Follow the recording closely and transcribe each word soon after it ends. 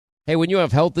Hey, when you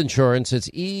have health insurance, it's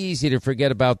easy to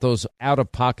forget about those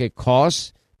out-of-pocket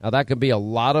costs. Now, that can be a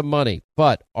lot of money,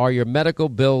 but are your medical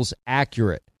bills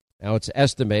accurate? Now, it's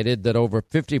estimated that over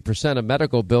 50% of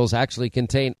medical bills actually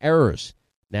contain errors.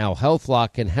 Now,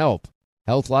 HealthLock can help.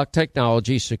 HealthLock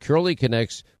technology securely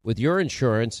connects with your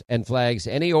insurance and flags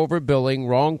any overbilling,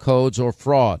 wrong codes, or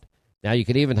fraud. Now, you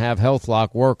can even have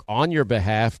HealthLock work on your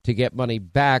behalf to get money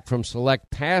back from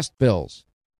select past bills.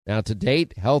 Now, to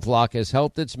date, HealthLock has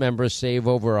helped its members save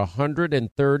over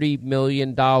 $130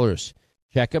 million.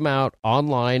 Check them out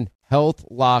online,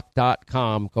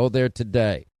 healthlock.com. Go there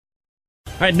today.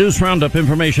 All right, News Roundup,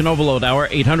 Information Overload Hour,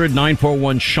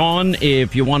 800-941-SEAN,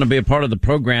 if you want to be a part of the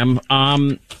program.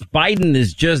 Biden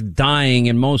is just dying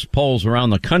in most polls around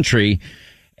the country.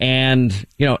 And,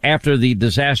 you know, after the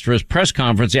disastrous press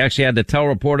conference, he actually had to tell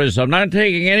reporters, I'm not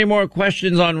taking any more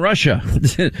questions on Russia.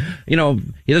 You know,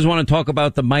 he doesn't want to talk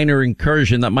about the minor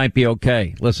incursion that might be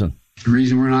okay. Listen. The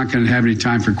reason we're not going to have any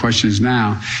time for questions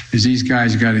now is these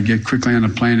guys got to get quickly on a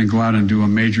plane and go out and do a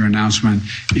major announcement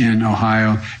in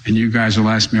Ohio. And you guys will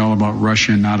ask me all about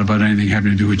Russia and not about anything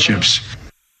having to do with chips.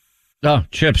 Oh,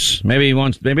 chips. Maybe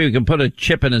we can put a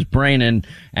chip in his brain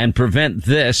and prevent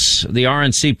this. The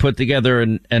RNC put together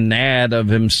an ad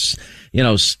of him, you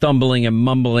know, stumbling and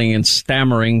mumbling and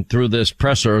stammering through this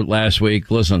presser last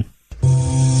week. Listen.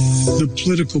 The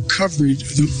political coverage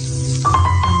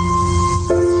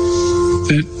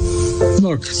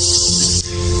look,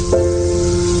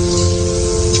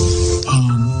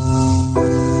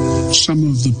 some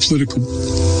of the political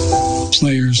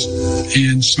players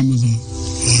and some of the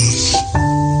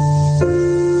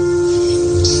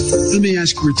let me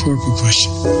ask a rhetorical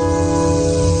question.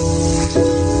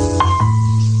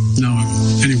 No,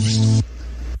 anyway.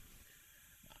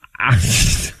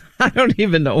 I don't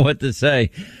even know what to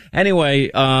say. Anyway,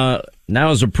 now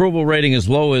his approval rating is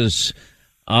low as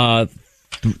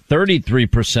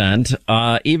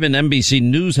 33%. Even NBC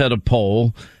News had a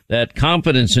poll that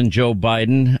confidence in Joe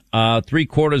Biden,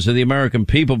 3/4 of the American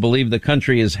people believe the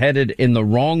country is headed in the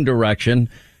wrong direction.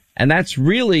 And that's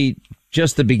really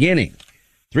just the beginning.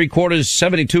 3/4,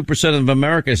 72% of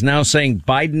America is now saying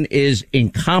Biden is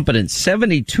incompetent.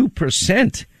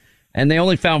 72%. And they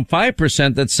only found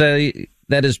 5% that say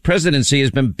that his presidency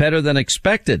has been better than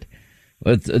expected.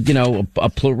 With, you know, a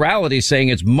plurality saying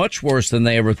it's much worse than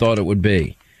they ever thought it would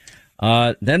be.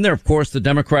 Then there, of course, the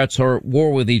Democrats are at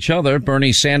war with each other.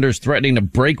 Bernie Sanders threatening to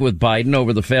break with Biden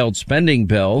over the failed spending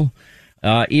bill.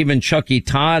 Even Chucky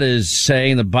Todd is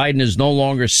saying that Biden is no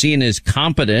longer seen as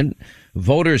competent.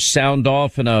 Voters sound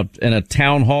off in a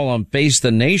town hall on Face the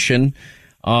Nation,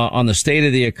 on the state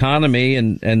of the economy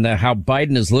and how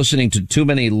Biden is listening to too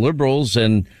many liberals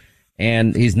and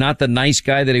he's not the nice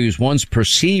guy that he was once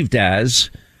perceived as.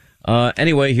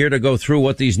 Anyway, here to go through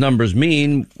what these numbers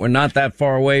mean. We're not that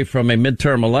far away from a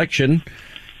midterm election.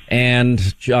 And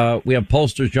we have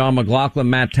pollsters John McLaughlin,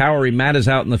 Matt Towery. Matt is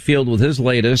out in the field with his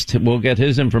latest. We'll get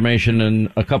his information in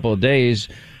a couple of days.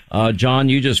 John,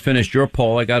 you just finished your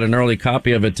poll. I got an early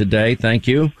copy of it today. Thank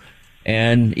you.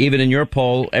 And even in your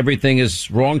poll, everything is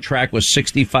wrong track with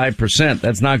 65%.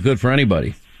 That's not good for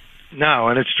anybody. No,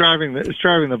 and it's driving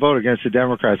the vote against the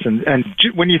Democrats. And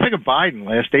when you think of Biden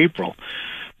last April,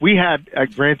 we had,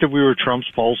 granted, we were Trump's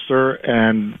pollster,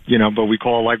 and but we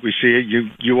call it like we see it.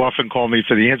 You often call me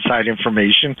for the inside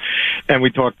information, and we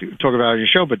talk about it on your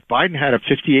show. But Biden had a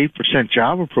 58%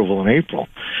 job approval in April,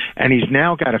 and he's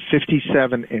now got a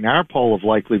 57 in our poll of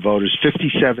likely voters,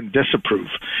 57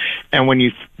 disapprove. And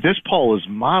this poll is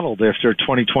modeled after a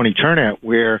 2020 turnout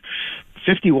where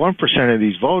 51% of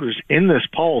these voters in this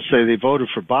poll say they voted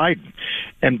for Biden.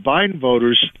 And Biden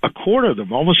voters,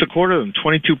 almost a quarter of them,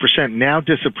 22% now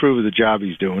disapprove of the job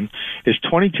he's doing. Is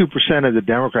 22% of the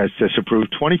Democrats disapprove,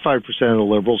 25% of the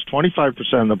liberals,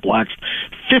 25% of the blacks,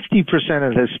 50%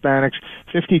 of the Hispanics,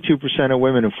 52% of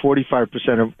women, and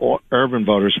 45% of urban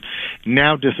voters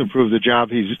now disapprove of the job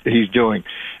he's doing.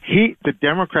 The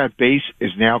Democrat base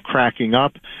is now cracking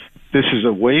up. This is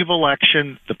a wave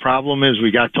election. The problem is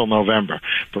we got till November.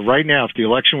 But right now, if the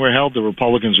election were held, the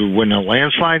Republicans would win a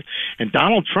landslide. And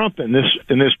Donald Trump, in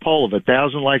this poll of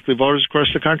 1,000 likely voters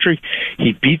across the country,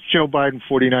 he beats Joe Biden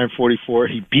 49-44.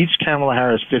 He beats Kamala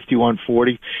Harris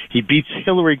 51-40. He beats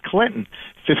Hillary Clinton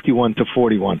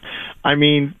 51-41. I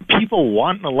mean, people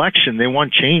want an election. They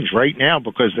want change right now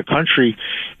because the country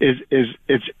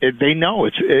they know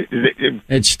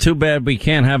it's too bad we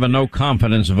can't have a no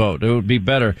confidence vote. It would be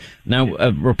better. Now,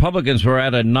 Republicans were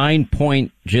at a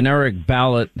 9-point generic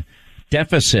ballot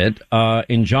deficit.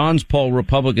 In John's poll,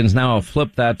 Republicans now have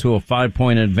flipped that to a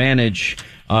 5-point advantage.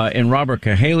 In Robert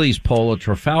Cahaley's poll at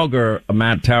Trafalgar,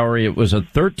 Matt Towery, it was a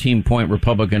 13-point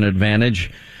Republican advantage.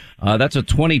 That's a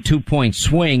 22-point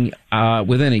swing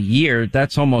within a year.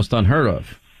 That's almost unheard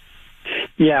of.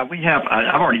 Yeah, we have.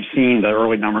 I've already seen the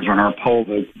early numbers on our poll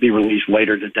to be released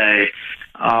later today.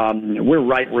 We're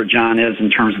right where John is in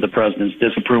terms of the president's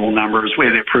disapproval numbers. We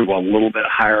have the approval a little bit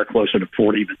higher, closer to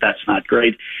 40, but that's not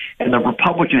great. And the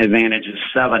Republican advantage is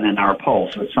 7 in our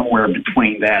poll, so it's somewhere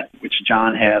between that which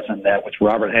John has and that which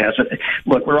Robert has.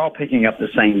 Look, we're all picking up the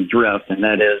same drift, and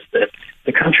that is that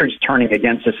the country's turning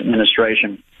against this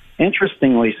administration.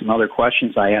 Interestingly, some other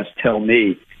questions I asked tell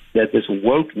me that this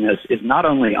wokeness is not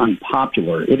only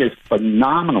unpopular, it is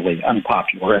phenomenally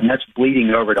unpopular, and that's bleeding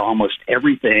over to almost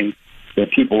everything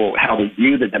that people, how they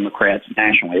view the Democrats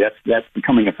nationally. That's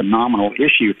becoming a phenomenal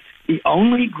issue. The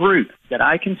only group that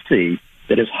I can see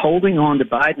that is holding on to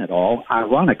Biden at all,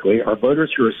 ironically, are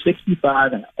voters who are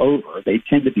 65 and over. They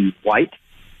tend to be white,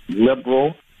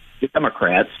 liberal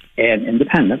Democrats and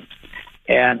independents.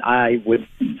 And I would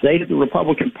say to the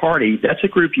Republican Party, that's a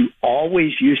group you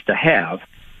always used to have.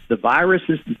 The virus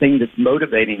is the thing that's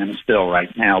motivating them still right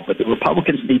now, but the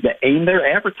Republicans need to aim their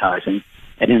advertising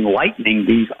at enlightening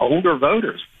these older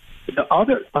voters. The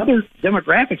other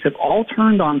demographics have all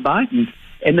turned on Biden,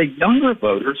 and the younger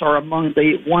voters are among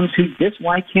the ones who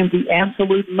dislike him the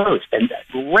absolute most. And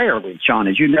rarely, Sean,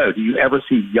 as you know, do you ever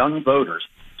see young voters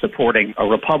supporting a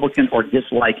Republican or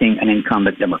disliking an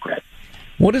incumbent Democrat.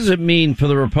 What does it mean for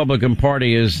the Republican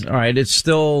Party is, all right, it's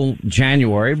still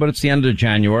January, but it's the end of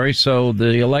January, so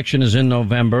the election is in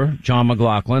November, John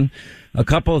McLaughlin. A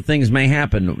couple of things may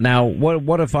happen. Now,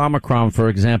 what if Omicron, for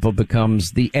example,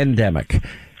 becomes the endemic,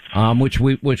 which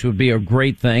would be a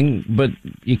great thing, but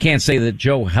you can't say that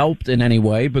Joe helped in any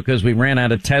way because we ran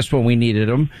out of tests when we needed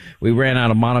them. We ran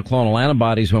out of monoclonal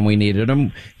antibodies when we needed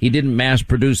them. He didn't mass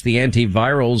produce the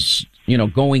antivirals,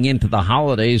 going into the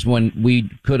holidays when we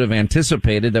could have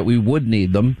anticipated that we would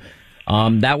need them.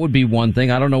 That would be one thing.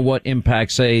 I don't know what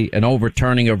impact, say, an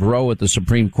overturning of Roe at the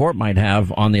Supreme Court might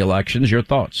have on the elections. Your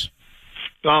thoughts?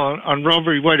 Well, on Roe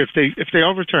v. Wade, if they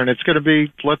overturn, it's going to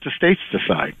be let the states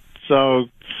decide. So,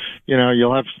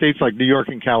 you'll have states like New York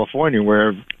and California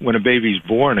where when a baby's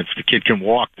born, if the kid can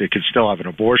walk, they could still have an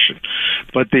abortion.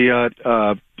 But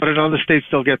but in other states,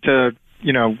 they'll get to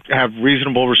have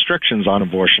reasonable restrictions on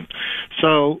abortion.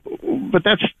 So, but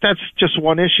that's just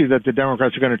one issue that the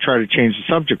Democrats are going to try to change the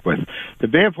subject with. The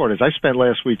bad part is I spent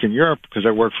last week in Europe because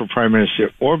I work for Prime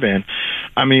Minister Orban.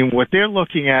 I mean, what they're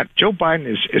looking at, Joe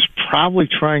Biden is probably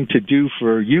trying to do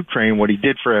for Ukraine what he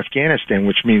did for Afghanistan,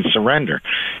 which means surrender.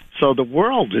 So the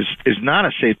world is not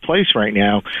a safe place right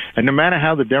now. And no matter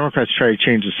how the Democrats try to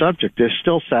change the subject, they're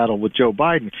still saddled with Joe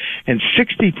Biden. And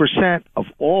 60% of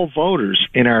all voters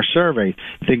in our survey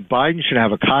think Biden should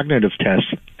have a cognitive test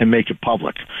and make it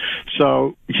public.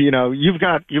 So, you've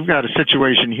got a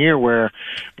situation here where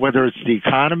whether it's the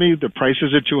economy, the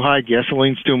prices are too high,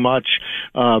 gasoline's too much,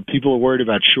 people are worried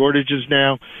about shortages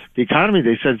now. The economy,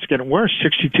 they said it's getting worse,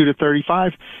 62 to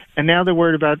 35. And now they're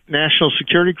worried about national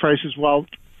security crisis. Well,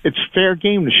 it's fair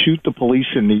game to shoot the police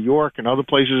in New York and other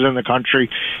places in the country.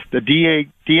 The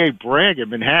DA Bragg in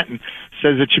Manhattan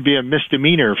says it should be a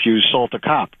misdemeanor if you assault a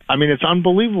cop. I mean, it's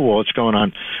unbelievable what's going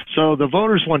on. So the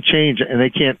voters want change, and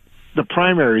they can't. The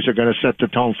primaries are going to set the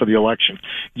tone for the election.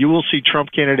 You will see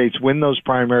Trump candidates win those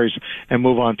primaries and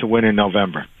move on to win in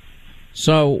November.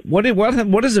 So what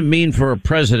does it mean for a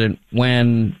president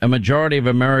when a majority of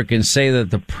Americans say that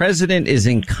the president is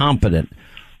incompetent?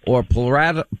 Or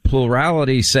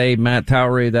plurality say, Matt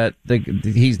Towery, that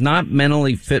he's not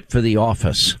mentally fit for the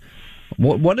office.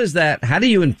 What is that? How do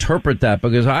you interpret that?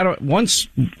 Because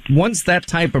once that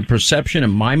type of perception in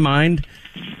my mind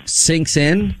sinks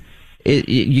in,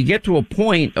 you get to a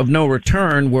point of no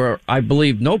return where I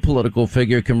believe no political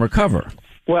figure can recover.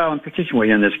 Well, and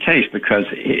particularly in this case, because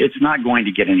it's not going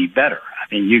to get any better.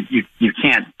 I mean, you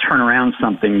can't turn around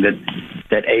something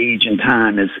that age and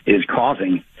time is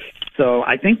causing. So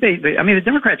I think the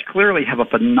Democrats clearly have a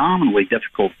phenomenally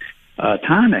difficult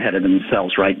time ahead of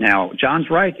themselves right now. John's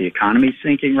right. The economy's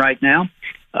sinking right now.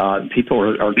 People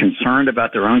are concerned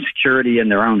about their own security in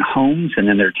their own homes and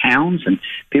in their towns, and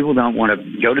people don't want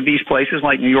to go to these places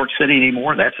like New York City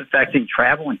anymore. That's affecting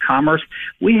travel and commerce.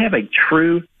 We have a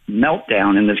true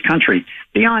meltdown in this country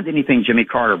beyond anything Jimmy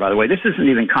Carter, by the way. This isn't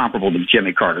even comparable to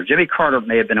Jimmy Carter. Jimmy Carter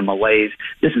may have been a malaise.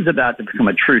 This is about to become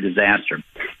a true disaster.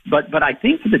 But I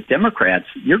think for the Democrats,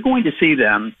 you're going to see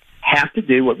them have to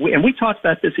do and we talked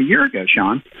about this a year ago,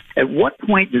 Sean. At what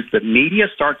point does the media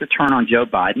start to turn on Joe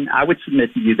Biden? I would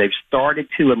submit to you they've started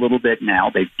to a little bit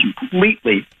now. They've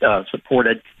completely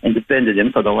supported and defended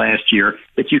him for the last year.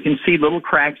 But you can see little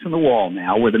cracks in the wall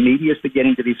now where the media is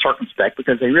beginning to be circumspect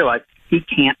because they realize he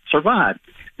can't survive.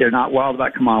 They're not wild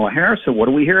about Kamala Harris. So what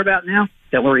do we hear about now?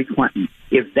 Hillary Clinton.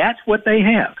 If that's what they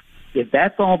have, if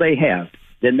that's all they have,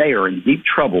 then they are in deep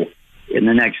trouble in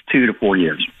the next 2 to 4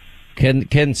 years.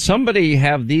 Can somebody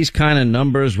have these kind of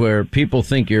numbers where people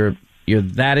think you're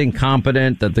that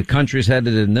incompetent that the country's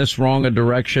headed in this wrong a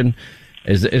direction?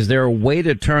 Is there a way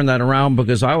to turn that around?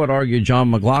 Because I would argue, John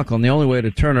McLaughlin, the only way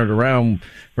to turn it around,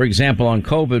 for example, on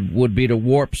COVID, would be to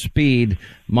warp speed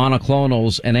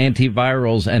monoclonals and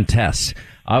antivirals and tests.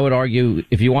 I would argue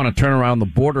if you want to turn around the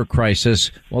border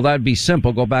crisis, well, that'd be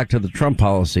simple. Go back to the Trump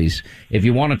policies. If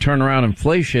you want to turn around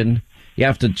inflation, you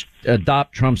have to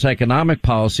adopt Trump's economic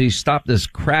policies, stop this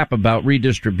crap about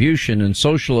redistribution and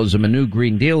socialism and New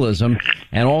Green Dealism,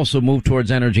 and also move towards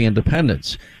energy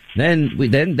independence. Then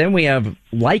we have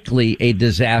likely a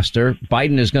disaster.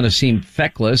 Biden is going to seem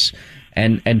feckless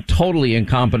and totally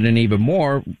incompetent even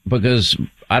more because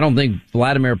I don't think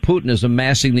Vladimir Putin is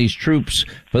amassing these troops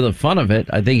for the fun of it.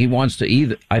 I think he wants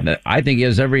to I think he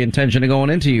has every intention of going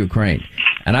into Ukraine.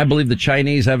 And I believe the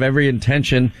Chinese have every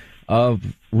intention of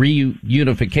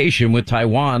reunification with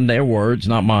Taiwan, their words,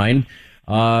 not mine,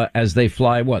 as they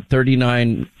fly,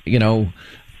 39,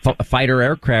 fighter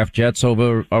aircraft jets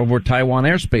over Taiwan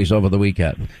airspace over the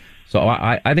weekend. So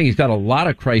I think he's got a lot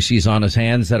of crises on his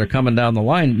hands that are coming down the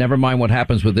line. Never mind what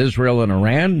happens with Israel and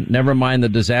Iran. Never mind the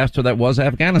disaster that was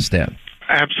Afghanistan.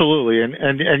 Absolutely.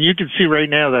 And you can see right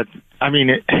now that,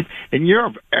 in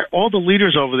Europe, all the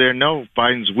leaders over there know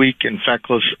Biden's weak and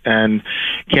feckless and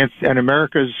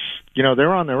America's,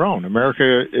 they're on their own.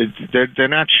 America, they're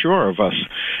not sure of us.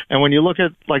 And when you look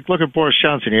at Boris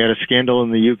Johnson, he had a scandal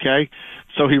in the UK.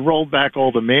 So he rolled back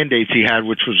all the mandates he had,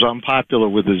 which was unpopular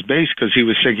with his base because he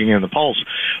was sinking in the polls.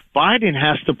 Biden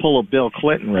has to pull a Bill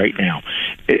Clinton right now.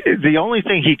 The only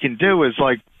thing he can do is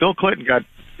Bill Clinton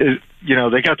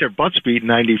they got their butts beat in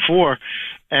 94,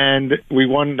 and we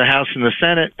won the House and the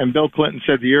Senate, and Bill Clinton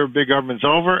said the year of big government's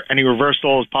over, and he reversed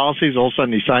all his policies. All of a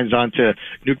sudden, he signs on to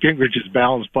Newt Gingrich's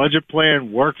balanced budget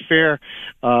plan, workfare.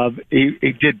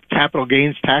 He did capital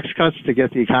gains tax cuts to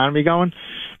get the economy going.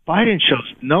 Biden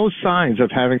shows no signs of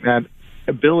having that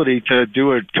ability to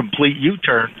do a complete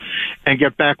U-turn and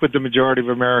get back with the majority of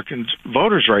American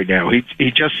voters right now.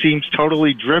 He just seems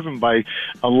totally driven by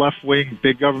a left-wing,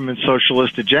 big government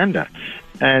socialist agenda.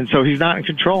 And so he's not in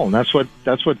control, and that's what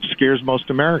scares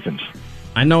most Americans.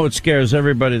 I know it scares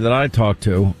everybody that I talk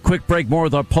to. Quick break, more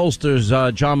with our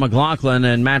pollsters, John McLaughlin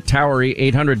and Matt Towery,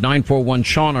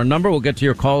 800-941-SEAN. Our number, we'll get to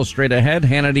your calls straight ahead.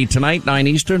 Hannity tonight, 9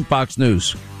 Eastern, Fox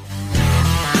News.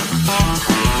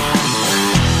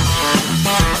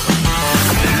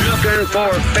 Looking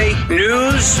for fake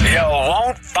news? You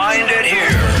won't find it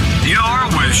here. You're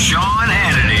with Sean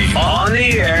Hannity on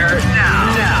the air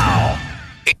now.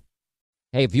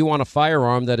 Hey, if you want a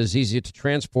firearm that is easy to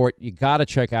transport, you got to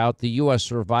check out the U.S.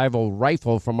 Survival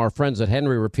Rifle from our friends at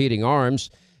Henry Repeating Arms.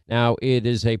 Now, it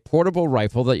is a portable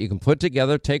rifle that you can put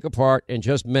together, take apart in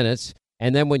just minutes.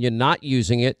 And then when you're not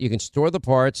using it, you can store the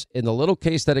parts in the little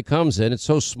case that it comes in. It's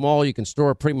so small you can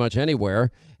store it pretty much anywhere,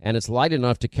 and it's light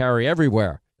enough to carry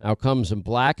everywhere. Now, it comes in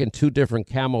black and 2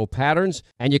 different camo patterns,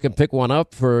 and you can pick one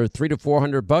up for $300 to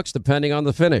 $400 depending on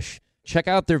the finish. Check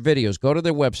out their videos. Go to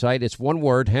their website. It's one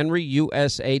word,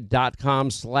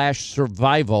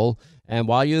 henryusa.com/survival. And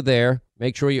while you're there,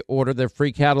 make sure you order their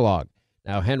free catalog.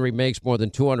 Now, Henry makes more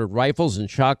than 200 rifles and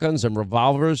shotguns and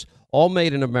revolvers, all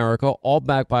made in America, all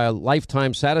backed by a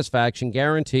lifetime satisfaction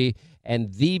guarantee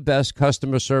and the best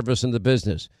customer service in the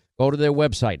business. Go to their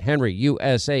website,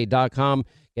 henryusa.com.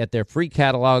 Get their free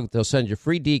catalog. They'll send you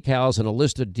free decals and a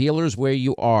list of dealers where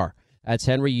you are. That's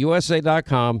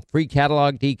henryusa.com. Free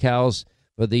catalog decals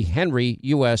for the Henry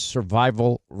U.S.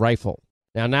 Survival Rifle.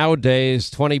 Now, nowadays,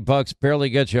 $20 barely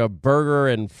gets you a burger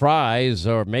and fries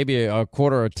or maybe a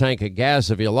quarter of a tank of gas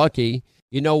if you're lucky.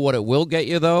 You know what it will get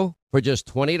you, though? For just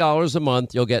 $20 a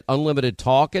month, you'll get unlimited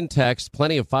talk and text,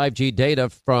 plenty of 5G data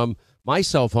from my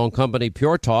cell phone company,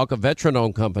 Pure Talk, a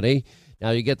veteran-owned company. Now,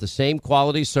 you get the same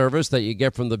quality service that you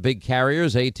get from the big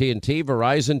carriers, AT&T,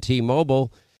 Verizon,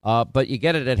 T-Mobile, but you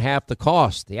get it at half the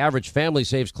cost. The average family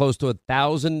saves close to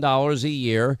 $1,000 a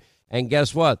year. And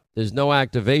guess what? There's no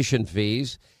activation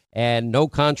fees and no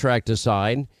contract to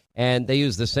sign. And they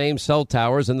use the same cell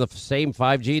towers and the same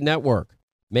 5G network.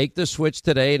 Make the switch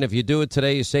today. And if you do it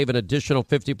today, you save an additional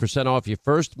 50% off your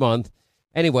first month.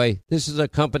 Anyway, this is a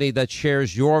company that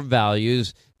shares your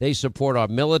values. They support our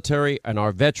military and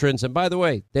our veterans. And by the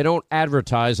way, they don't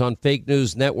advertise on fake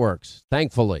news networks,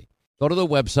 thankfully. Go to the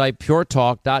website,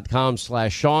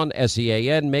 puretalk.com/Sean,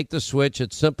 S-E-A-N. Make the switch.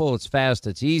 It's simple, it's fast,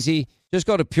 it's easy. Just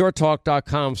go to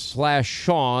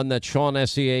puretalk.com/Sean, that's Sean,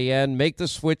 S-E-A-N. Make the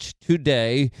switch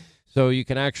today so you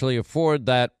can actually afford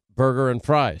that burger and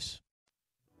fries.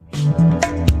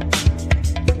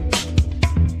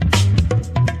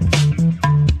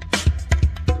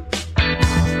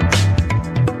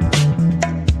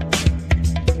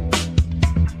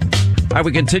 All right,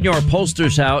 we continue our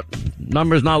pollsters out.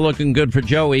 Numbers not looking good for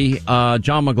Joey.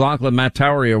 John McLaughlin, Matt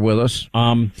Towery are with us.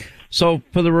 So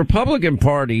for the Republican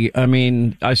Party, I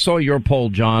mean, I saw your poll,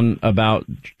 John, about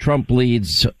Trump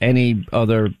leads any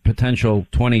other potential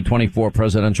 2024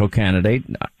 presidential candidate.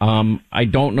 I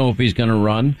don't know if he's going to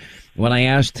run. When I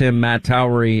asked him, Matt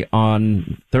Towery,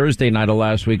 on Thursday night of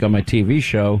last week on my TV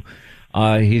show,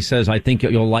 he says, I think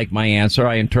you'll like my answer.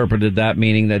 I interpreted that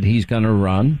meaning that he's going to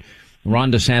run.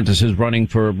 Ron DeSantis is running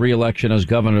for re-election as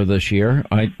governor this year.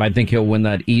 I think he'll win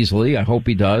that easily. I hope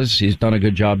he does. He's done a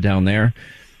good job down there.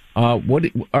 All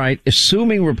right,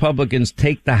 assuming Republicans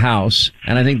take the House,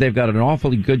 and I think they've got an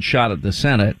awfully good shot at the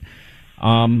Senate,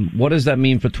 what does that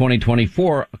mean for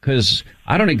 2024? Because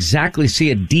I don't exactly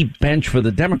see a deep bench for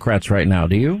the Democrats right now,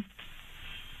 do you?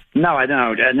 No, I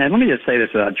don't. And let me just say this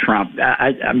about Trump.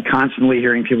 I'm constantly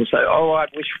hearing people say, oh, I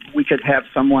wish we could have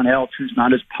someone else who's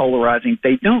not as polarizing.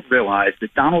 They don't realize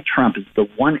that Donald Trump is the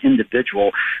one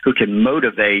individual who can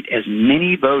motivate as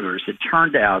many voters that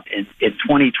turned out in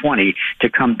 2020 to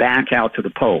come back out to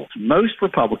the polls. Most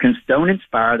Republicans don't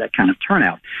inspire that kind of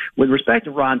turnout. With respect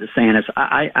to Ron DeSantis,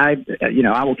 I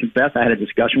will confess I had a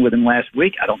discussion with him last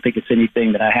week. I don't think it's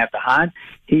anything that I have to hide.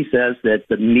 He says that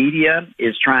the media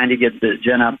is trying to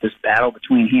gin up this battle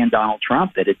between he and Donald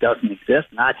Trump, that it doesn't exist,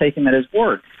 and I take him at his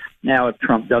word. Now, if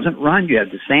Trump doesn't run, you have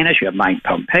DeSantis, you have Mike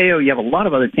Pompeo, you have a lot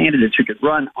of other candidates who could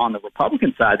run on the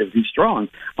Republican side that would be strong.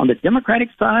 On the Democratic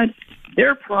side,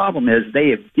 their problem is they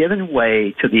have given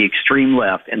way to the extreme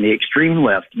left, and the extreme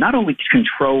left not only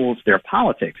controls their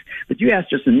politics, but you asked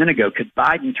just a minute ago, could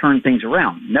Biden turn things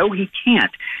around? No, he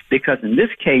can't, because in this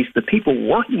case, the people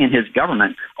working in his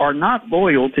government are not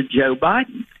loyal to Joe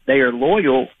Biden. They are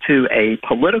loyal to a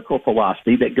political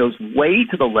philosophy that goes way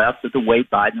to the left of the way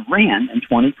Biden ran in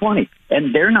 2020,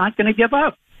 and they're not going to give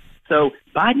up. So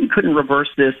Biden couldn't reverse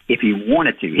this if he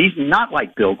wanted to. He's not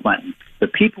like Bill Clinton. The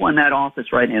people in that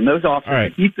office right now, in those offices,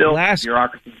 right. He built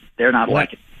bureaucracy, they're not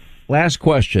like it. Last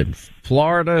question.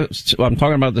 Florida, I'm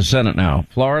talking about the Senate now.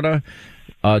 Florida,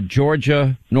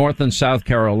 Georgia, North and South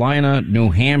Carolina,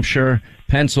 New Hampshire,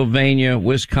 Pennsylvania,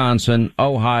 Wisconsin,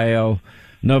 Ohio,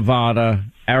 Nevada,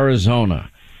 Arizona.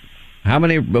 How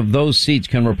many of those seats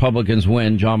can Republicans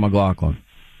win, John McLaughlin?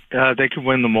 They can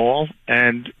win them all,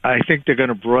 and I think they're going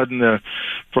to broaden the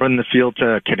field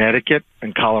to Connecticut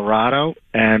and Colorado,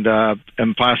 and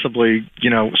possibly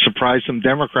surprise some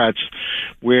Democrats,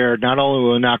 where not only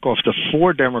will we knock off the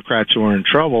 4 Democrats who are in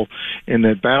trouble in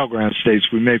the battleground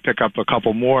states, we may pick up a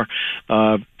couple more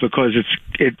because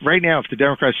right now. If the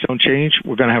Democrats don't change,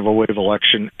 we're going to have a wave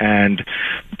election, and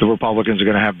the Republicans are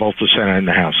going to have both the Senate and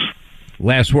the House.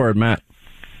 Last word, Matt.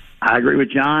 I agree with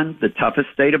John. The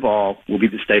toughest state of all will be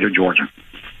the state of Georgia.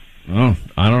 Oh,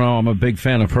 I don't know. I'm a big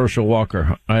fan of Herschel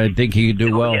Walker. I think he could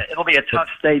do well. It'll be a tough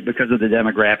state because of the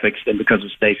demographics and because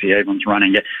of Stacey Abrams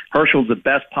running it. Herschel's the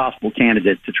best possible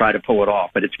candidate to try to pull it off,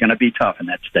 but it's going to be tough in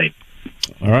that state.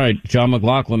 All right. John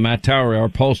McLaughlin, Matt Towery, our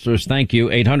pollsters. Thank you.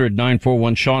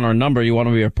 800-941-SEAN, our number. You want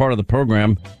to be a part of the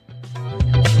program.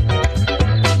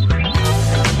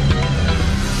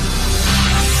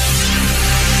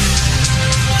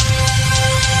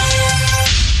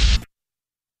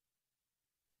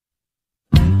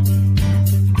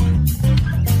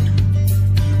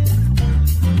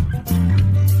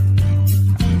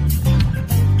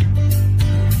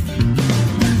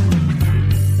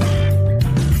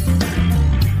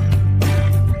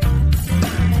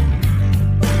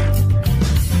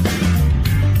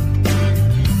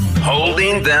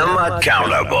 Them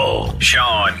accountable.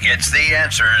 Sean gets the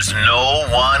answers no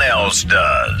one else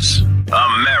does.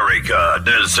 America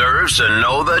deserves to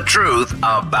know the truth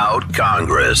about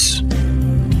Congress.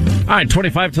 All right,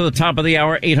 25 to the top of the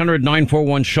hour,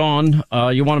 800-941-SEAN.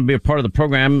 You want to be a part of the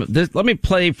program. Let me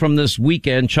play from this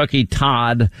weekend, Chucky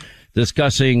Todd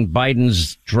discussing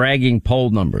Biden's dragging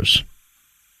poll numbers.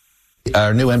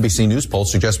 Our new NBC News poll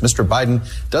suggests Mr. Biden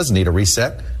does need a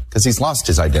reset because he's lost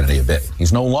his identity a bit.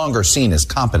 He's no longer seen as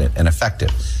competent and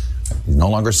effective. He's no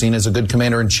longer seen as a good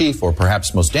commander-in-chief, or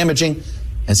perhaps most damaging,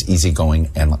 as easygoing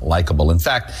and likable. In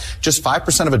fact, just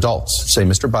 5% of adults say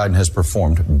Mr. Biden has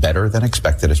performed better than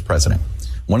expected as president.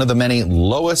 One of the many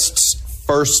lowest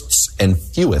firsts and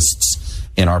fewests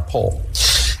in our poll.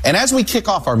 And as we kick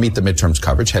off our Meet the Midterms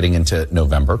coverage heading into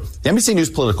November, the NBC News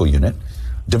political unit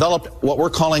developed what we're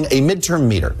calling a midterm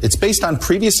meter. It's based on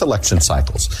previous election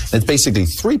cycles. It's basically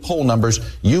 3 poll numbers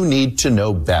you need to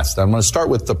know best. I'm going to start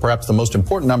with perhaps the most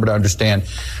important number to understand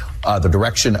the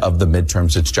direction of the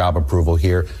midterms. It's job approval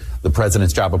here. The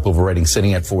president's job approval rating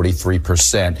sitting at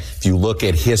 43%. If you look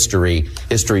at history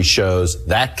shows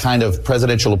that kind of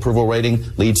presidential approval rating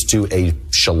leads to a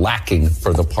shellacking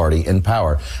for the party in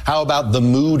power. How about the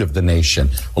mood of the nation?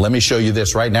 Well, let me show you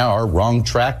this right now. Our wrong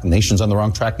track, nation's on the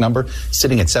wrong track number,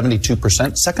 sitting at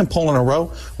 72%. Second poll in a row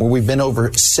where we've been over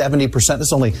 70%. This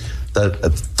is only the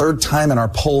third time in our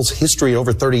polls history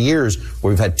over 30 years where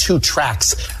we've had 2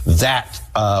 tracks that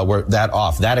were that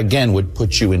off. That again would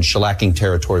put you in shellacking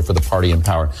territory for the party in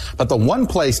power. But the one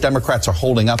place Democrats are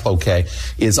holding up okay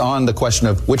is on the question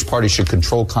of which party should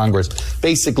control Congress.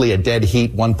 Basically a dead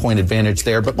heat, 1 point advantage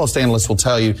there. But most analysts will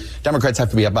tell you Democrats have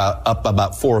to be up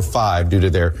about 4 or 5 due to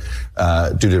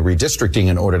redistricting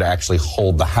in order to actually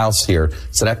hold the House here.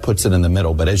 So that puts it in the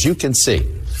middle. But as you can see,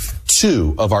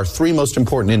 2 of our 3 most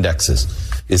important indexes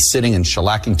is sitting in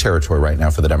shellacking territory right now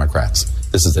for the Democrats.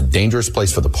 This is a dangerous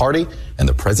place for the party and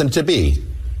the president-to-be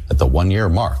at the 1-year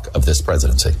mark of this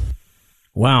presidency.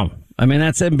 Wow. I mean,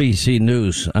 that's NBC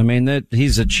News. I mean,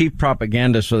 he's a chief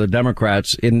propagandist for the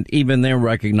Democrats, and even they're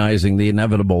recognizing the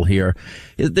inevitable here.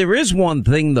 There is one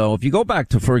thing, though. If you go back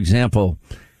to, for example,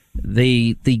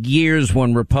 the years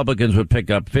when Republicans would pick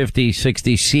up 50,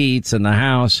 60 seats in the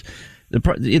House,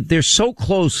 they're so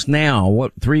close now,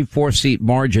 3-4 seat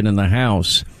margin in the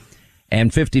House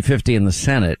and 50-50 in the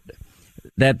Senate,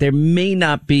 that there may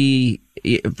not be,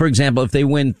 for example, if they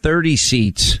win 30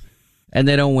 seats and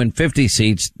they don't win 50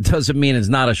 seats, doesn't mean it's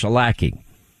not a shellacking.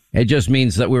 It just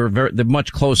means that they're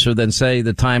much closer than, say,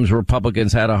 the times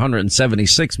Republicans had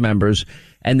 176 members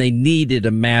and they needed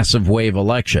a massive wave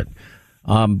election.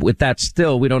 With that,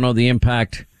 still, we don't know the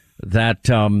impact that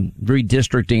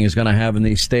redistricting is going to have in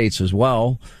these states as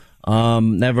well.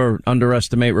 Never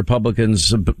underestimate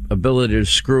Republicans' ability to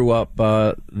screw up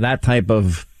that type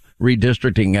of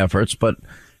redistricting efforts. But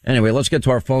anyway, let's get to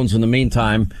our phones in the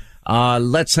meantime.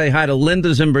 Let's say hi to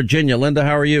Linda's in Virginia. Linda,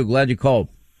 how are you? Glad you called.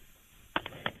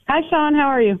 Hi, Sean. How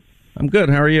are you? I'm good.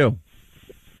 How are you?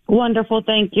 Wonderful.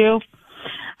 Thank you.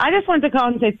 I just wanted to call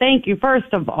and say thank you,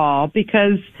 first of all,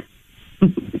 because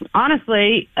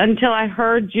honestly, until I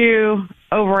heard you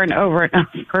over and over and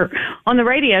over on the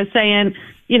radio saying,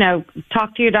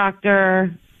 talk to your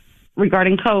doctor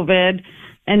regarding COVID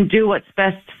and do what's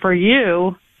best for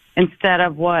you instead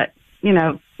of what,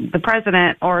 the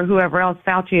president or whoever else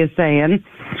Fauci is saying.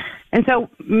 And so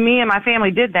me and my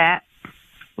family did that.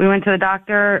 We went to the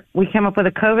doctor. We came up with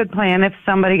a COVID plan. If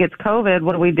somebody gets COVID,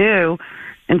 what do we do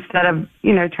instead of,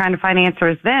 trying to find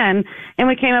answers then? And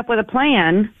we came up with a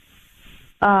plan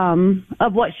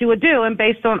of what she would do, and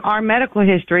based on our medical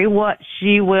history, what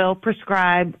she will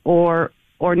prescribe or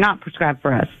not prescribe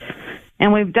for us.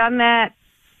 And we've done that.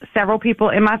 Several people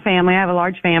in my family, I have a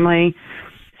large family,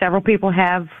 several people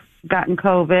have gotten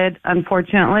COVID.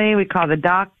 Unfortunately, we called the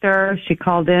doctor. She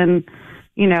called in,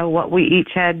 what we each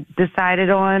had decided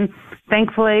on.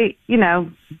 Thankfully,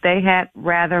 they had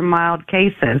rather mild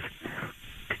cases.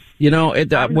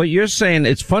 What you're saying,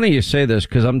 it's funny you say this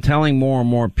because I'm telling more and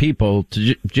more people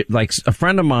like a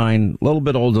friend of mine, a little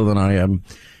bit older than I am,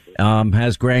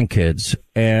 has grandkids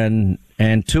and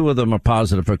 2 of them are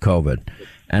positive for COVID.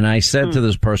 And I said to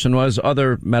this person was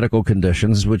other medical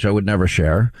conditions, which I would never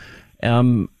share.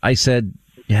 I said,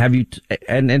 have you,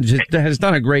 and has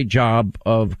done a great job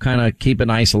of kind of keeping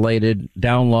isolated,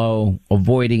 down low,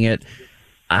 avoiding it.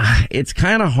 It's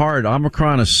kind of hard.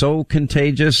 Omicron is so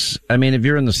contagious. I mean, if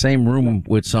you're in the same room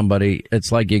with somebody,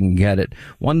 it's like you can get it.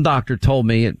 One doctor told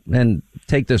me, and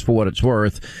take this for what it's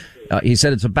worth, he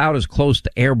said it's about as close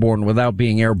to airborne without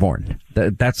being airborne.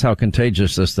 That's how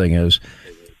contagious this thing is.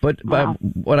 But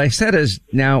what I said is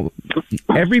now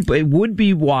it would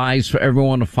be wise for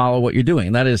everyone to follow what you're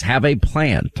doing. That is, have a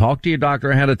plan. Talk to your doctor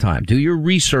ahead of time. Do your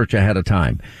research ahead of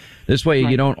time. This way,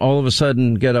 you don't all of a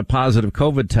sudden get a positive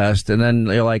COVID test, and then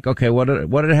you're like, okay, what did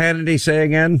Hannity say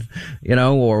again?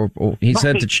 Or he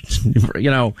said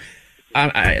the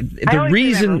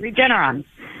reason Regeneron.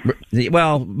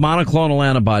 Well, monoclonal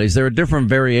antibodies. There are different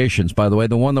variations, by the way.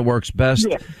 The one that works best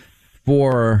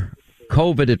for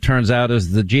COVID, it turns out,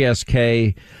 is the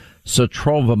GSK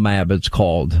sotrovimab, it's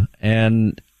called.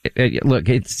 And look,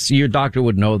 your doctor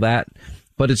would know that,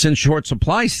 but it's in short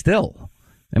supply still.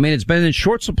 I mean, it's been in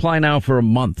short supply now for a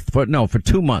month, for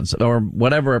 2 months or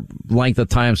whatever length of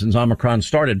time since Omicron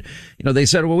started. You know, they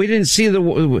said, well, we didn't see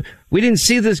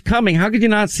this coming. How could you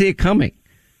not see it coming?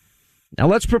 Now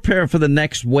let's prepare for the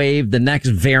next wave, the next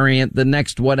variant, the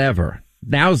next whatever.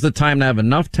 Now's the time to have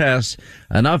enough tests,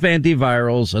 enough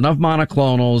antivirals, enough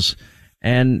monoclonals,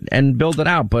 and build it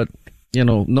out. But, you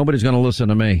know, nobody's going to listen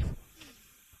to me.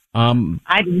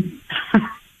 I did.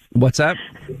 What's that?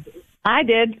 I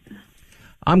did.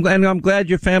 I'm glad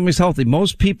your family's healthy.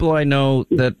 Most people I know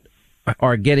that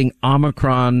are getting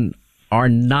Omicron are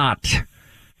not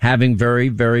having very,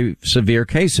 very severe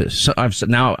cases. So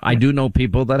now I do know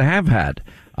people that have had.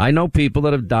 I know people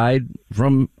that have died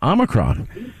from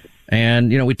Omicron.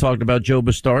 And, you know, we talked about Joe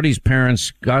Bastardi's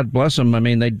parents. God bless them. I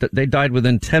mean, they died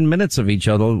within 10 minutes of each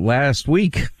other last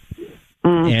week.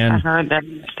 And I heard that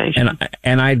station.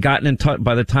 And I'd gotten in touch.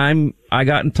 By the time I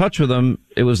got in touch with them,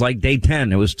 it was like day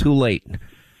 10. It was too late.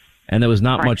 And there was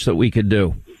not much that we could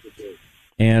do.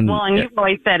 And you've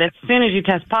always said as soon as you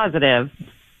test positive,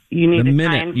 you need to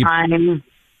try and find.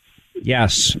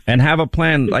 Yes, and have a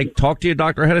plan. Like, talk to your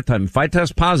doctor ahead of time. If I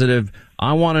test positive,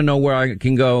 I want to know where I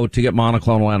can go to get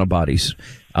monoclonal antibodies.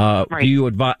 Do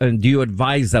you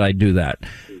advise that I do that?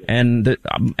 And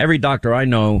every doctor I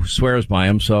know swears by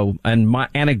them. So, and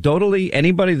anecdotally,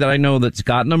 anybody that I know that's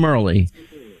gotten them early,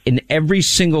 in every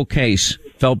single case,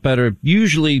 felt better.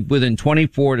 Usually within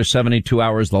 24 to 72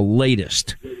 hours, the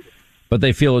latest. But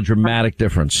they feel a dramatic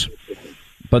difference.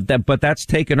 But that's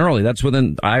taken early. That's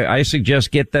within. I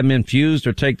suggest get them infused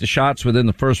or take the shots within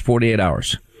the first 48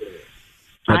 hours.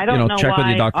 But, I don't know check with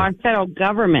your why doctor. our federal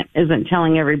government isn't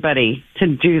telling everybody to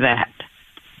do that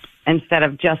instead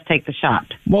of just take the shot.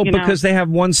 Well, because they have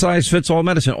one size fits all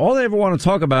medicine. All they ever want to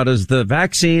talk about is the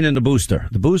vaccine and the booster.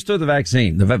 The booster, the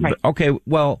vaccine. Right. Okay,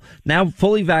 well, now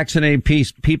fully vaccinated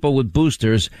people with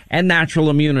boosters and natural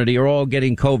immunity are all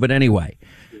getting COVID anyway.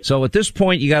 So at this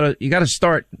point, you gotta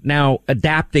start now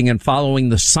adapting and following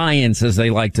the science, as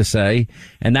they like to say,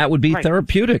 and that would be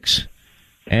therapeutics.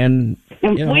 And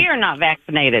we are not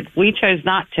vaccinated. We chose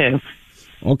not to.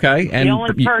 Okay. And the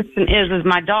only person is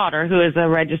my daughter, who is a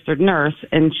registered nurse,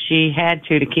 and she had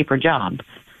to keep her job.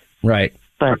 Right.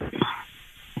 But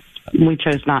we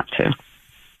chose not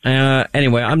to.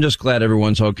 Anyway, I'm just glad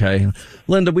everyone's okay.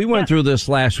 Linda, we went through this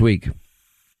last week.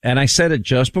 And I said it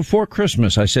just before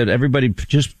Christmas. I said, everybody,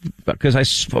 just because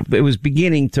it was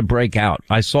beginning to break out.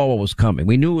 I saw what was coming.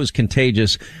 We knew it was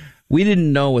contagious. We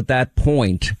didn't know at that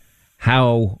point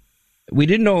we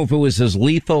didn't know if it was as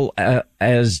lethal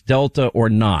as Delta or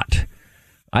not.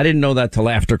 I didn't know that till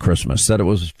after Christmas, that it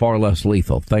was far less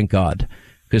lethal. Thank God,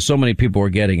 because so many people were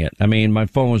getting it. I mean, my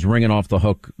phone was ringing off the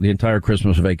hook the entire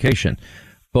Christmas vacation.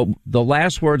 But the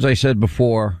last words I said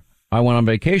before I went on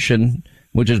vacation,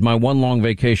 which is my one long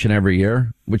vacation every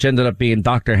year, which ended up being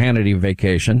Dr. Hannity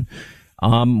vacation.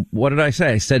 What did I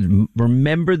say? I said,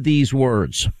 remember these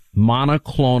words,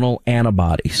 monoclonal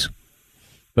antibodies.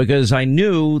 Because I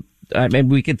knew, I mean,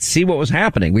 we could see what was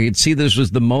happening. We could see this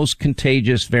was the most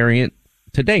contagious variant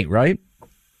to date, right?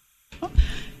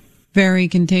 Very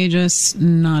contagious,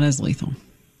 not as lethal.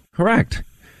 Correct.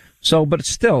 So, but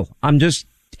still, I'm just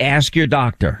ask your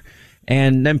doctor.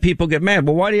 And then people get mad.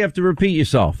 Well, why do you have to repeat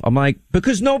yourself? I'm like,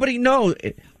 because nobody knows.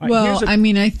 Well, I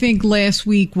mean, I think last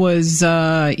week was,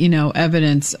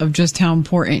 evidence of just how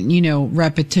important,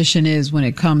 repetition is when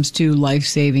it comes to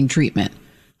life-saving treatment.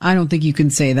 I don't think you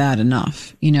can say that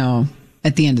enough,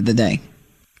 at the end of the day.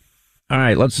 All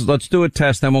right, let's do a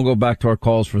test, then we'll go back to our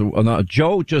calls for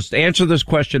Joe. Just answer this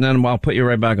question, then I'll put you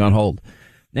right back on hold.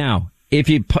 Now, if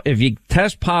you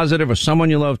test positive or someone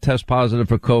you love tests positive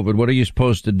for COVID, what are you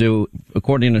supposed to do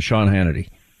according to Sean Hannity?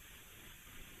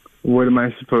 What am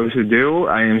I supposed to do?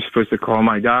 I am supposed to call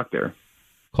my doctor.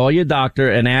 Call your doctor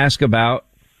and ask about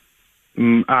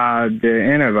the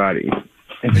antibodies.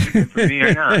 For me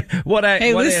or not.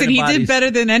 He did better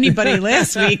than anybody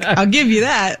last week. I'll give you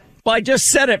that. Well, I just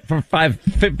said it for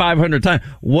 500 times.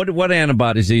 What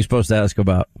antibodies are you supposed to ask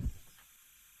about?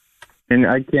 And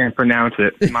I can't pronounce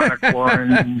it.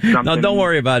 Monochlorine something. No, don't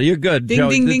worry about it. You're good. Ding, Joe.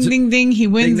 ding, ding, ding, ding. He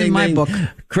wins in my book.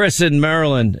 Chris in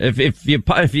Maryland, if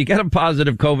you get a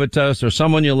positive COVID test or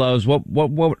someone you love,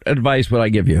 what advice would I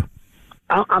give you?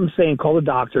 I'm saying call the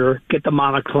doctor, get the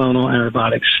monoclonal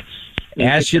antibiotics.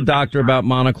 Ask your doctor about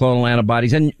monoclonal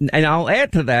antibodies. And I'll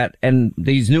add to that, and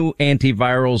these new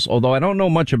antivirals, although I don't know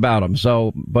much about them,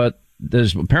 but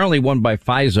there's apparently one by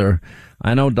Pfizer.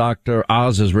 I know Dr.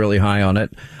 Oz is really high on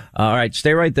it. All right,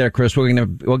 stay right there, Chris.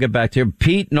 We'll get back to you.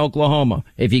 Pete in Oklahoma.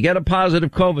 If you get a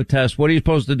positive COVID test, what are you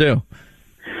supposed to do?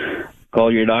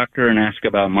 Call your doctor and ask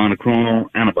about monoclonal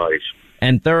antibodies.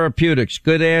 And therapeutics.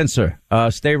 Good answer.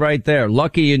 Stay right there.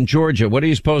 Lucky in Georgia. What are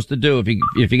you supposed to do if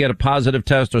you get a positive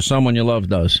test or someone you love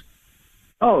does?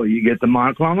 Oh, you get the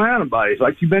monoclonal antibodies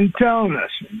like you've been telling us.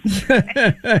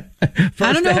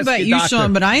 I don't know about you,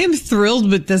 Sean, but I am thrilled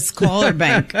with this caller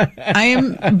bank.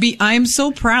 I am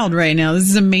so proud right now. This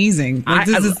is amazing.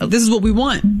 This is what we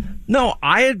want. No,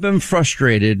 I had been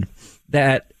frustrated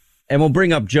that, and we'll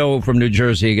bring up Joe from New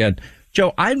Jersey again.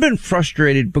 Joe, I've been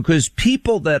frustrated because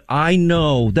people that I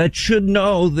know that should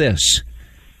know this,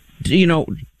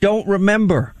 don't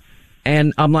remember.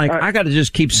 And I'm like, I got to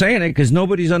just keep saying it because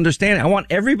nobody's understanding. I want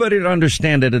everybody to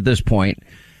understand it at this point.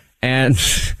 And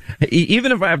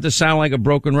even if I have to sound like a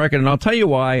broken record, and I'll tell you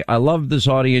why, I love this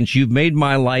audience. You've made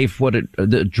my life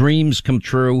the dreams come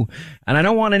true. And I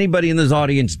don't want anybody in this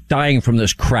audience dying from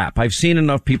this crap. I've seen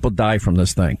enough people die from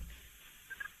this thing.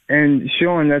 And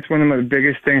Sean, that's one of the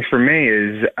biggest things for me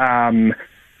is I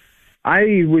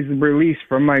was released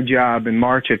from my job in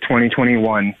March of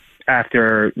 2021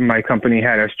 after my company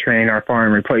had us train our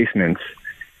foreign replacements.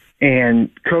 And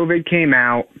COVID came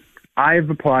out. I've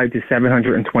applied to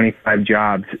 725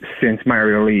 jobs since my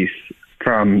release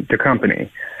from the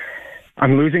company.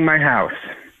 I'm losing my house.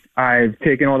 I've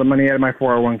taken all the money out of my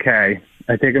 401k.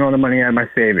 I've taken all the money out of my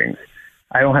savings.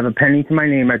 I don't have a penny to my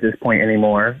name at this point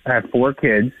anymore. I have 4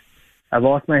 kids. I've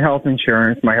lost my health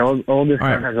insurance. My oldest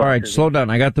son has autism. All right, slow down.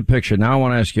 I got the picture. Now I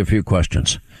want to ask you a few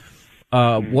questions.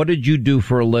 What did you do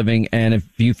for a living? And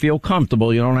if you feel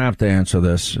comfortable, you don't have to answer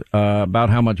this. About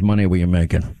how much money were you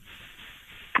making?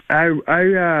 I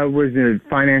was a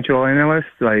financial analyst,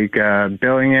 like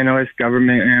billing analyst,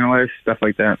 government analyst, stuff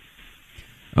like that.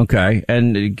 Okay.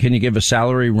 And can you give a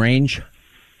salary range?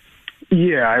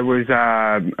 Yeah, I was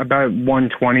about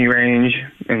 120 range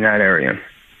in that area.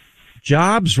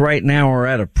 Jobs right now are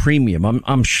at a premium.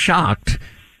 I'm shocked.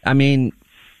 I mean,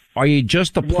 are you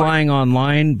just applying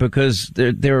online? Because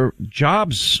their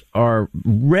jobs are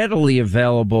readily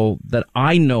available that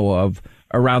I know of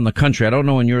around the country. I don't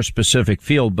know in your specific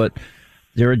field, but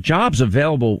there are jobs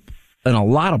available in a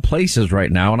lot of places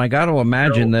right now. And I got to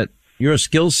imagine that your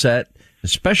skill set,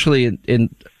 especially in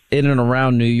and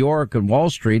around New York and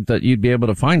Wall Street, that you'd be able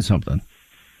to find something.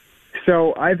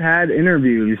 So I've had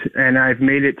interviews, and I've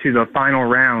made it to the final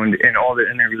round in all the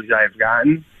interviews I've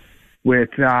gotten.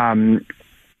 With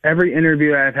every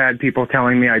interview I've had people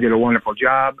telling me I did a wonderful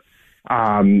job.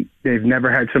 They've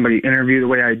never had somebody interview the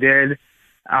way I did.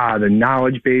 The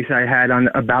knowledge base I had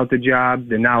about the job,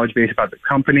 the knowledge base about the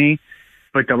company.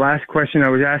 But the last question I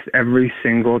was asked every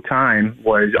single time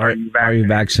was, are you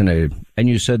vaccinated? And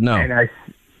you said no. And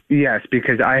yes,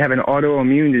 because I have an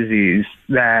autoimmune disease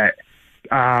that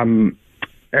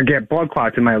I get blood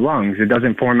clots in my lungs. It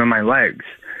doesn't form in my legs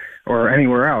or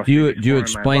anywhere else. Do you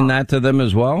explain that to them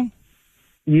as well?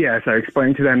 Yes, I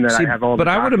explained to them that I have all the But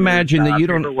I would imagine that you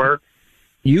don't work.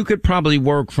 You could probably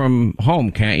work from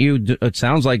home, can't you? It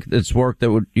sounds like it's work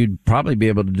that you'd probably be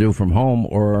able to do from home,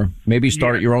 or maybe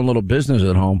start your own little business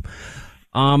at home.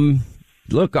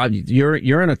 Look,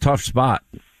 you're in a tough spot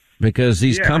because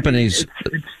these companies.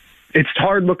 It's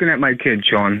hard looking at my kids,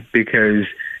 Sean, because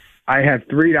I have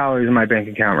 $3 in my bank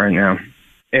account right now,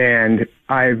 and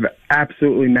I've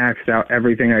absolutely maxed out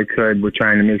everything I could with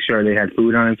trying to make sure they had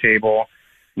food on the table.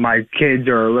 My kids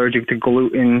are allergic to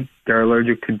gluten. They're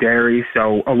allergic to dairy.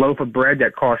 So a loaf of bread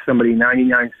that costs somebody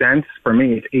 99 cents, for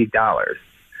me, it's $8.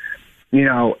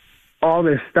 All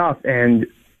this stuff, and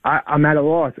I'm at a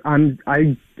loss.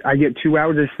 I get 2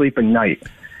 hours of sleep a night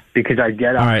because I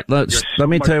get up. All right, let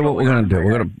me tell you what we're going to do.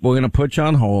 We're going to put you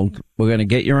on hold. We're going to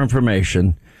get your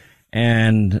information,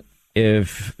 and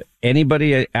if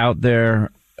anybody out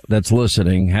there that's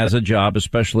listening has a job,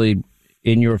 especially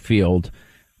in your field,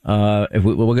 we're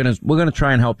gonna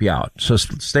try and help you out. So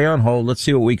stay on hold. Let's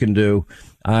see what we can do.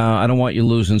 I don't want you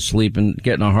losing sleep and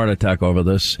getting a heart attack over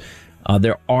this.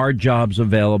 There are jobs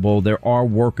available. There are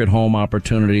work at home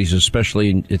opportunities,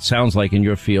 especially it sounds like in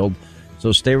your field.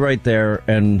 So stay right there,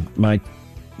 and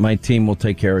my team will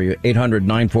take care of you.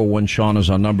 800-941-SEAN is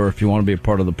our number if you want to be a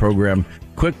part of the program.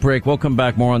 Quick break. We'll come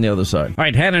back more on the other side. All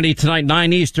right, Hannity tonight,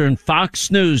 9 Eastern,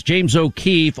 Fox News, James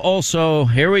O'Keefe. Also,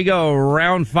 here we go,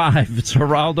 round 5. It's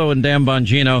Geraldo and Dan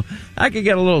Bongino. I could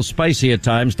get a little spicy at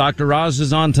times. Dr. Oz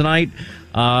is on tonight.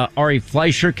 Ari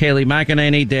Fleischer, Kaylee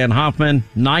McEnany, Dan Hoffman,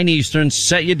 9 Eastern.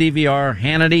 Set your DVR.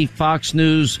 Hannity, Fox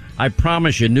News. I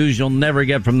promise you, news you'll never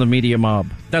get from the media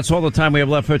mob. That's all the time we have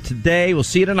left for today. We'll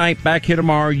see you tonight. Back here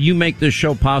tomorrow. You make this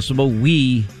show possible.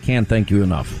 We can't thank you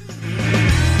enough.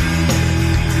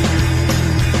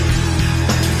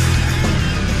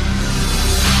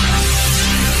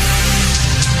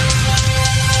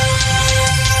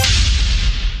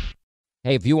 Hey,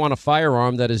 Hey, if you want a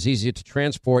firearm that is easy to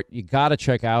transport, you got to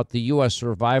check out the U.S.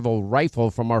 Survival Rifle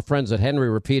from our friends at Henry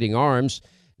Repeating Arms.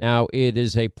 Now, it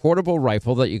is a portable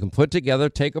rifle that you can put together,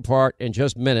 take apart in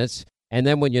just minutes. And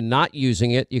then when you're not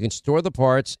using it, you can store the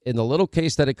parts in the little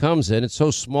case that it comes in. It's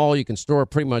so small you can store it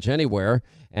pretty much anywhere,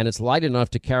 and it's light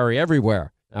enough to carry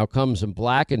everywhere. Now, it comes in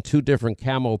black and 2 different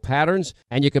camo patterns,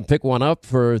 and you can pick one up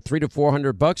for $300 to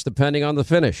 $400 depending on the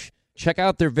finish. Check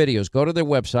out their videos. Go to their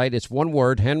website. It's one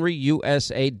word,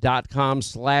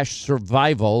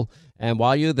 henryusa.com/survival. And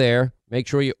while you're there, make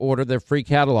sure you order their free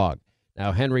catalog.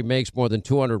 Now, Henry makes more than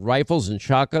 200 rifles and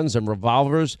shotguns and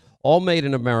revolvers, all made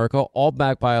in America, all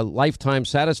backed by a lifetime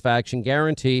satisfaction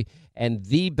guarantee and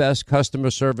the best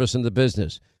customer service in the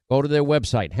business. Go to their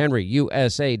website,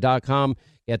 henryusa.com.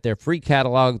 Get their free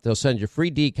catalog. They'll send you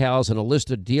free decals and a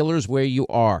list of dealers where you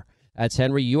are. That's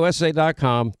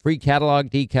henryusa.com. Free catalog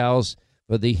decals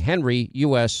for the Henry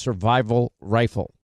U.S. Survival Rifle.